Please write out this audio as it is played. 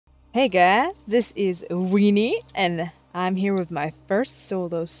Hey guys, this is Weenie, and I'm here with my first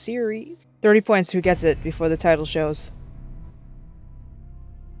solo series. 30 points who gets it before the title shows.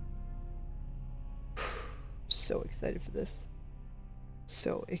 So excited for this.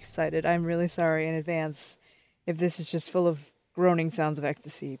 So excited. I'm really sorry in advance if this is just full of groaning sounds of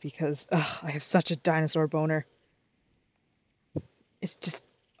ecstasy, because I have such a dinosaur boner. It's just,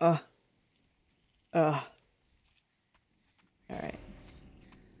 Alright.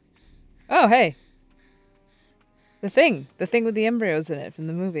 Oh, hey! The thing with the embryos in it from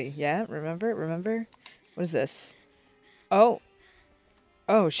the movie. Yeah, remember? What is this? Oh.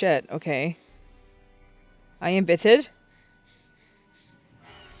 Oh, shit, okay. I am bitted.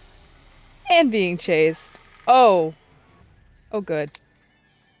 And being chased. Oh. Oh, good.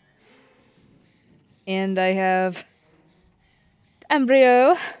 And I have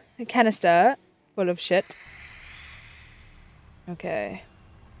embryo canister full of shit. Okay.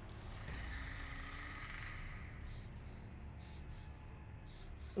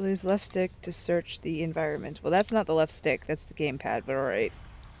 Lose left stick to search the environment. Well, that's not the left stick. That's the gamepad, but alright.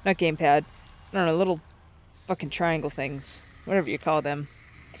 Not gamepad. I don't know, little fucking triangle things. Whatever you call them.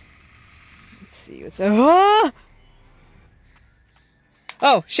 Let's see what's... Ah!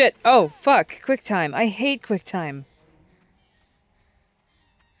 Oh, shit. Oh, fuck. QuickTime. I hate QuickTime.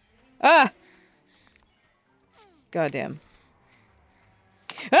 Ah! Goddamn.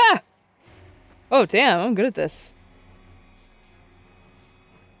 Ah! Oh, damn. I'm good at this.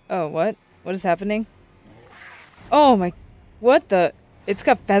 Oh, what? What is happening? Oh my... What the... It's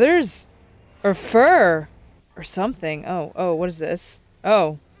got feathers? Or fur? Or something. Oh, what is this?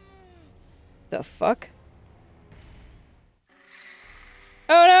 Oh. The fuck?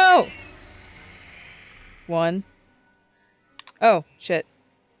 Oh no! One. Oh, shit.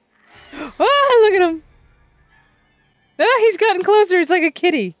 Ah, look at him! Ah, he's gotten closer. He's like a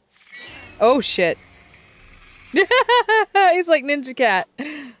kitty. Oh, shit. He's like Ninja Cat.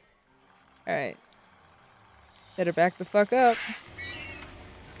 Alright. Better back the fuck up.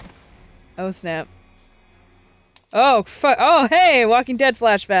 Oh, snap. Oh, fuck. Oh, hey! Walking Dead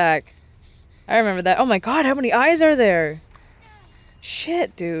flashback. I remember that. Oh my god, how many eyes are there?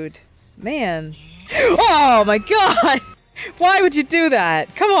 Shit, dude. Man. Oh my god! Why would you do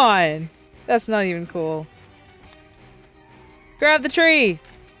that? Come on! That's not even cool. Grab the tree!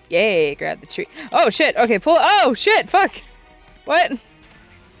 Yay, grab the tree. Oh shit, okay, pull. Oh shit, fuck! What?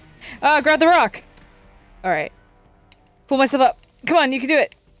 Grab the rock! Alright. Pull myself up. Come on, you can do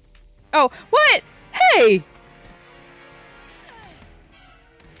it! Oh, what? Hey!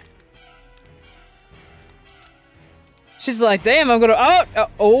 She's like, damn, I'm gonna.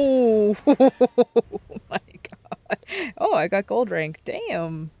 Oh my god. Oh, I got gold rank.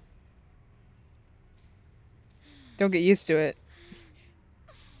 Damn. Don't get used to it.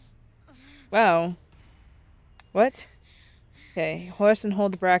 Wow. What? Okay, horse and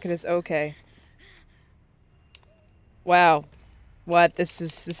hold the bracket is okay. Wow. What? This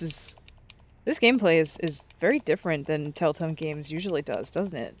gameplay is very different than Telltale Games usually does,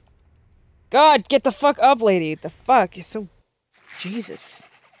 doesn't it? God, get the fuck up, lady! The fuck? You're so... Jesus.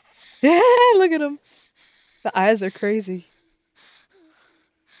 Look at him! The eyes are crazy.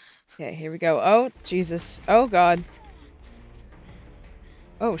 Okay, here we go. Oh, Jesus. Oh, God.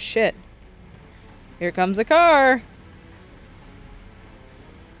 Oh, shit. Here comes a car!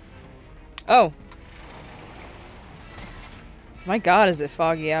 Oh. My god, is it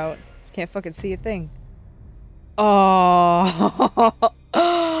foggy out. Can't fucking see a thing. Oh.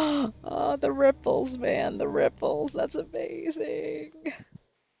 Oh, the ripples, man. The ripples. That's amazing.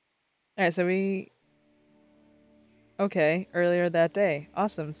 Alright, so we... Okay, earlier that day.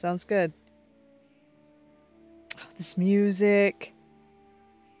 Awesome, sounds good. Oh, this music.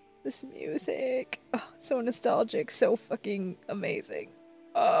 This music. Oh, so nostalgic, so fucking amazing.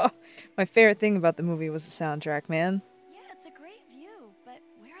 Oh, my favorite thing about the movie was the soundtrack, man. Yeah, it's a great view, but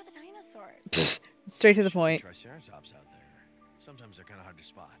where are the dinosaurs? Straight to the point. Triceratops out there. Sometimes they're kind of hard to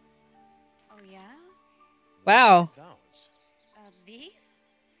spot. Oh yeah? Wow. Those. These?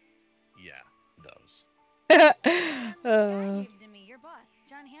 Yeah, those. Yeah, gave to me. Your boss,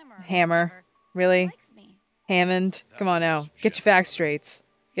 John Hammer. or Hammer. whatever. He Really? likes me. Hammond? Come on now. Get your Shit. facts straight.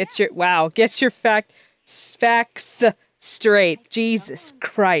 Get your facts straight. Jesus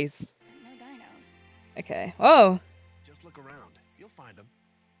Christ. But no dinos. Okay. Oh, Just look around. You'll find them.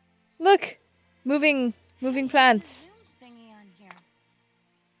 look. Moving plants. There's a zoom thingy on here.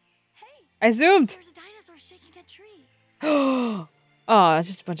 Hey, I zoomed. there's a dinosaur shaking that tree. Oh, it's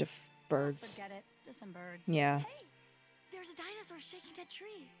just a bunch of birds. Forget it. Just some birds. Yeah. Hey, there's a dinosaur shaking that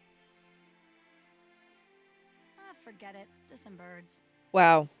tree. Forget it. Just some birds.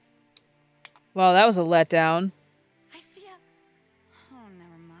 Wow. Well, that was a letdown. I see a... Oh,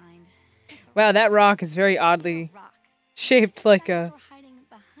 never mind. It's a Wow, that rock is It's very still a oddly rock. shaped like a... Dinosaur hiding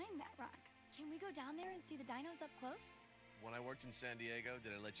behind that rock. Can we go down there and see the dinos up close? When I worked in San Diego,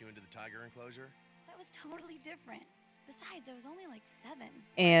 did I let you into the tiger enclosure? That was totally different. Besides, I was only like 7.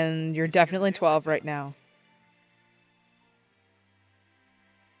 And you're Just give definitely the 12 daylights right out. now.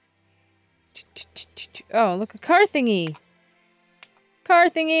 Oh, look, a car thingy! Car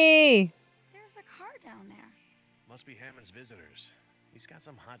thingy! There's a car down there. Must be Hammond's visitors. He's got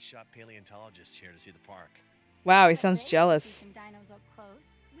some hotshot paleontologists here to see the park. Wow, he Bet sounds they get to see jealous. some dinos up close.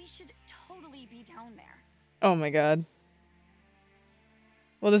 We should totally be down there. Oh my god.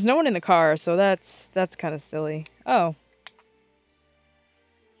 Well, there's no one in the car, so that's kind of silly. Oh.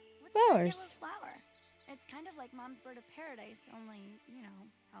 What's that yellow Flowers. flower? It's kind of like Mom's bird of paradise, only, you know,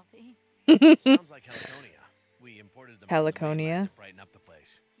 healthy. Sounds like heliconia. We imported them from the Heliconia. mainland to brighten up the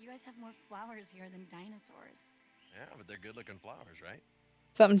place. You guys have more flowers here than dinosaurs. Yeah, but they're good-looking flowers, right?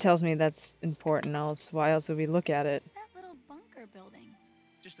 Something tells me that's important, else why else would we look at it? What's that little bunker building?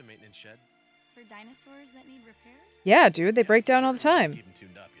 Just a maintenance shed. For dinosaurs that need repairs? Yeah, dude, they Yeah, break down all the sure, time. Keep them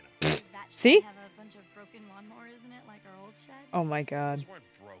tuned up, you know. Does that shed See? have a bunch of broken lawnmowers in it like our old shed? Oh my god. Those weren't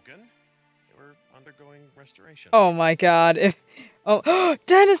broken. They were undergoing restoration. Oh my god. If oh,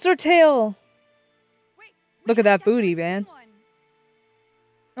 dinosaur tail. Wait, Look at I that booty, definitely man. see one.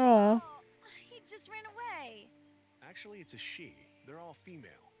 Oh. He just ran away. Actually, it's a she. They're all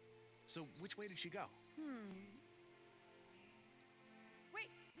female. So which way did she go?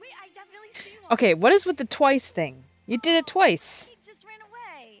 Wait, I definitely see one. Okay, what is with the twice thing? You did it twice. He just ran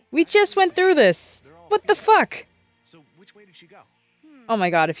away. We just went through this. They're all What the female. fuck? So which way did she go? Oh my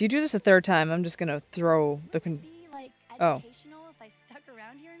god, if you do this a third time, I'm just gonna throw the Would it be like Oh. educational if I stuck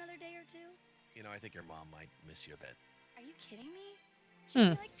around here another day or two? You know, I think your mom might miss you a bit. Are you kidding me? She'd be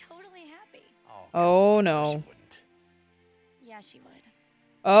Hmm. like totally happy. Oh, of course no. she wouldn't. Yeah, she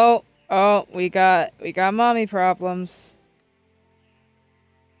would. Oh, we got mommy problems.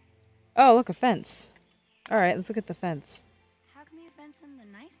 Oh, look, a fence. Alright, let's look at the fence. How come you fence in the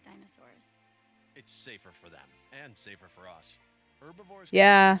nice dinosaurs? It's safer for them and safer for us. Herbivores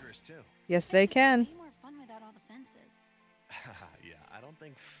Yeah. can be dangerous too. Yes, they Guess it'd can. be way more fun without all the fences. Yeah, I don't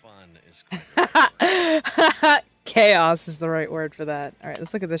think fun is quite the right word. Chaos is the right word for that. Alright,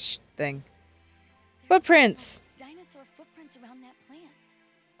 let's look at this thing. There's Footprints! like dinosaur footprints around that plant.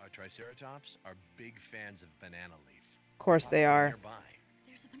 Our triceratops are big fans of banana leaf. Of course they Probably are. Nearby.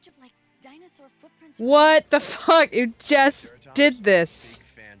 There's a bunch of like dinosaur footprints. around What that the plant. fuck? You just Triceratops did are this.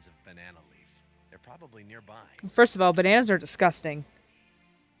 Big fans of banana leaf. They're probably nearby. First of all, bananas are disgusting.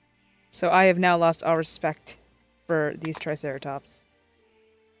 So I have now lost all respect for these triceratops.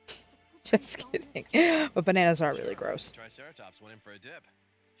 Just Footprints all in a kidding. stream. But bananas are really Sure, gross. the Triceratops went in for a dip.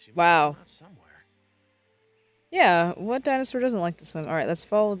 She must have Wow. gone out somewhere. Yeah, what dinosaur doesn't like to swim? Alright, let's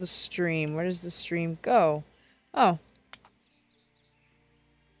follow the stream. Where does the stream go? Oh,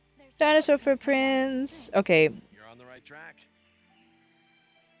 There's dinosaur footprints all footprints. down the stream. Okay, You're on the right track.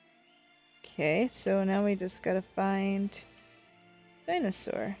 okay, so now we just gotta find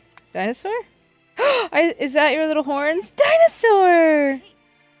dinosaur. Dinosaur? Is that your little horns? Dinosaur! Hey,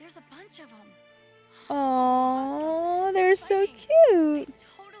 there's a bunch of them. Aww, they're so I cute.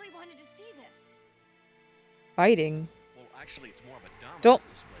 totally wanted to see this. Fighting. Well, actually, it's more of a dominance Don't-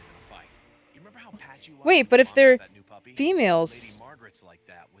 display than a fight. You remember how patchy was Wait, when but you if bonded they're with that new puppy? females. Lady Margaret's like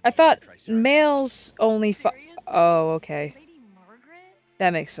that with I the thought other Triceratops. males only Seriously? Oh, okay. Lady Margaret?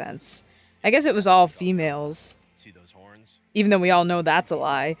 That makes sense. I guess it was all females. See those horns? Even though we all know that's a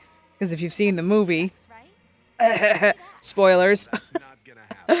lie. Because if you've seen the movie... Sex, right? Spoilers. That's not gonna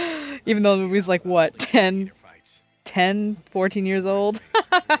happen. Even though the movie's like, what, 10, Alligator fights. 10, 14 years old? Remember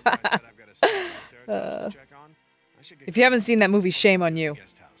I said I've got a sick Triceratops to check on? I should get If you haven't going. seen that movie, shame on you.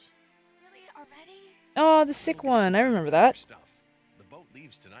 Guest house. Really? Already? Oh, the sick one. I remember that. Stuff. The boat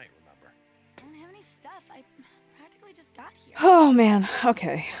leaves tonight, remember? I don't have any stuff. I practically just got here. Oh, man.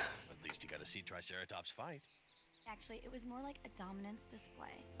 Okay. At least you got to see Triceratops fight. Actually, it was more like a dominance display.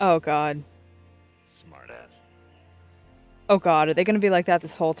 Oh, God. Smartass. Oh, God. Are they going to be like that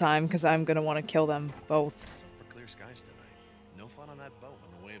this whole time? Because I'm going to want to kill them both. Let's hope for clear skies tonight. No fun on that boat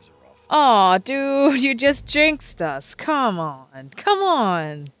when the waves are rough. Aw, dude. You just jinxed us. Come on. Come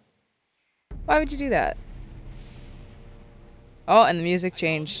on. Why would you do that? Oh, and the music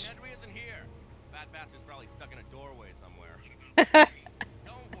changed. Henry isn't here. Fat bastard's probably stuck in a doorway somewhere.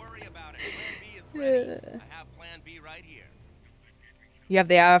 Don't worry about it. Plan B is ready. I have Plan B right here. You have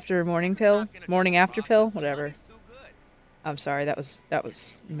the after morning pill? Not gonna Morning do the after process. pill? The Whatever. money's too good. I'm sorry, that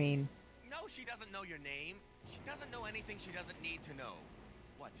was mean. No, she doesn't know your name. She doesn't know anything she doesn't need to know.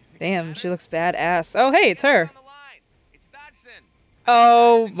 What, Do you think it Damn, she matters? looks badass. Oh, hey, it's her. On the line. It's Dodson.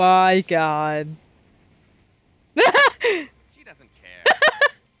 Oh my god. She doesn't care.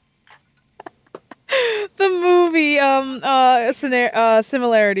 The movie,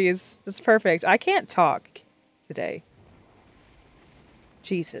 similarities. That's perfect. I can't talk today.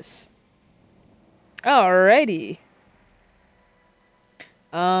 Jesus. Alrighty.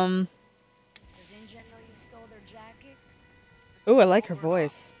 Does Injun know you stole their jacket? Ooh, I like her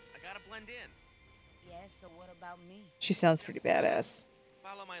voice. I gotta blend in. Yes, so what about me? She sounds pretty badass.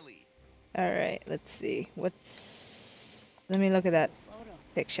 Follow my lead. Alright, let's see. Let me look at that Photo.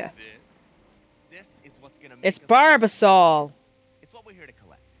 picture. This is what's gonna make It's us- Barbasol. It's what we're here to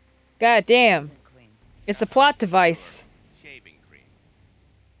collect. God damn. Queen. It's a plot device. Shaving cream.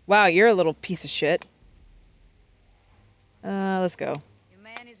 Wow, you're a little piece of shit. Let's go. Your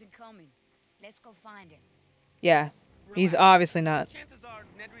man isn't coming. Let's go find him. Yeah, he's Relax. obviously not. Chances are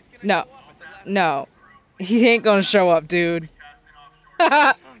Nedry's gonna No. show up at the last No. He ain't gonna show up, dude.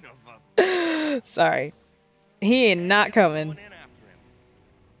 Son of a- Sorry. He ain't not coming. Going in after him.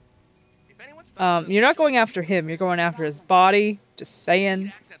 If anyone stops us, You're not going after him, you're going after his body. Just we saying.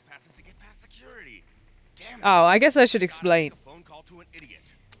 need access passes to get past security. Damn it. Oh, I guess I should Gotta explain. make a phone call to an idiot.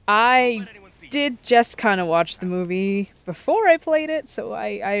 Don't I let anyone see you. did just kind of watch the movie before I played it, so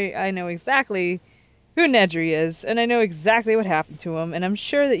I know exactly who Nedry is, and I know exactly what happened to him, and I'm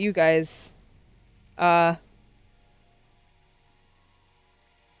sure that you guys,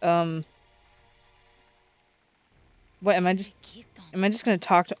 what am I just gonna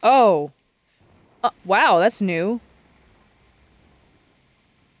talk to? Oh, wow, that's new.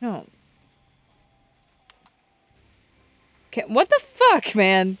 No. Okay, what the fuck,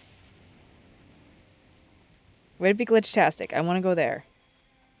 man? Way to be glitch-tastic. I want to go there.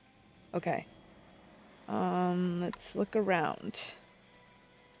 Okay. Let's look around.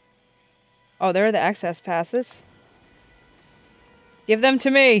 Oh, there are the access passes. Give them to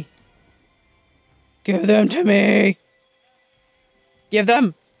me! Give them to me! Give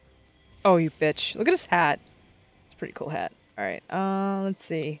them! Oh, you bitch. Look at his hat. It's a pretty cool hat. Alright, let's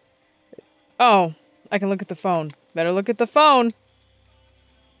see. Oh, I can look at the phone. Better look at the phone!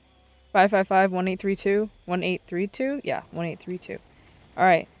 555-1832? 1832? Yeah, 1832.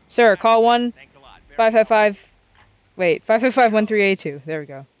 Alright. Sir, call one. Thanks a lot. Very 555. Wait, 555-1382. There we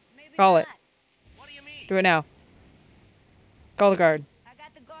go. Maybe Call it. not. What do you mean? Do it now. Call the guard. I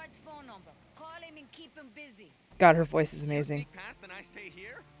got the guard's phone number. Call him and keep him busy. God, her voice is You amazing. sneak past and I stay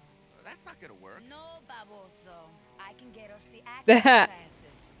here? That's not gonna work. No, baboso. I can get us the access passes.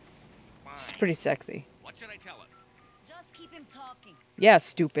 She's Fine. pretty sexy. What should I tell him? Just keep him talking. Yeah,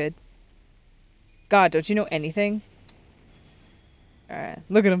 stupid. God, don't you know anything? Alright,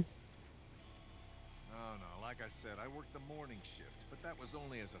 look at him. No, like I said, I worked the morning shift, but that was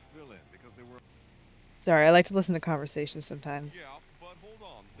only as a fill-in because they were... Sorry, I like to listen to conversations sometimes. Yeah, but hold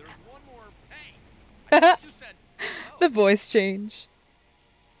on. There's one more. Hey! I thought you said. The Oh, voice change.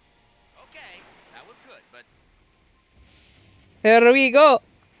 okay. That was good, but. Here we go.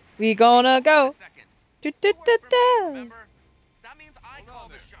 We gonna go. Second. Do, You do, work do, for me, do. remember? That means I Hold call on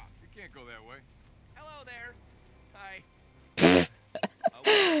the there. shot. You can't go that way. Hello there. Hi.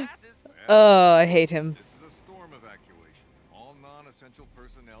 Passes. Oh, I hate him. This is a storm evacuation. All non-essential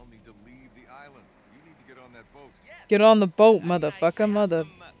personnel need to leave the island. You need to get on that boat. Yes. Get on the boat, I mean, I motherfucker. have Mother.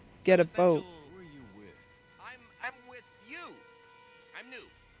 some, Get a some boat. essential- Who are you with? I'm with you. I'm new.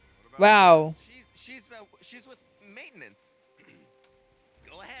 What about Wow. She's with maintenance.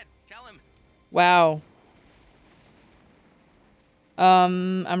 Go ahead. Tell him. Wow.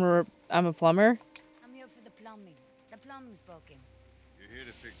 I'm a plumber. I'm here for the plumbing. The plumbing's broken. You're here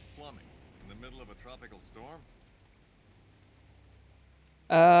to fix plumbing in the middle of a tropical storm?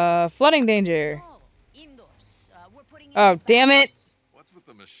 Flooding danger. Oh, indoors. We're putting in Oh, the damn it. bathrooms. What's with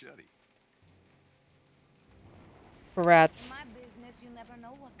the machete? For rats. My business, you never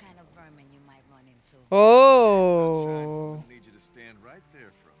know what kind of vermin you might run into. Sunshine, Oh. we'll need you to stand right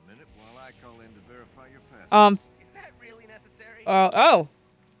there for a minute while I call in to verify your pass. Is that really necessary? Oh.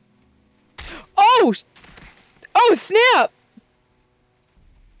 Oh! Oh, snap!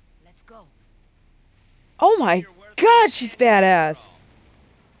 Let's go. Oh my god, she's badass.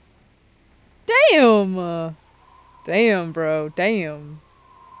 Damn! Damn, bro. Damn.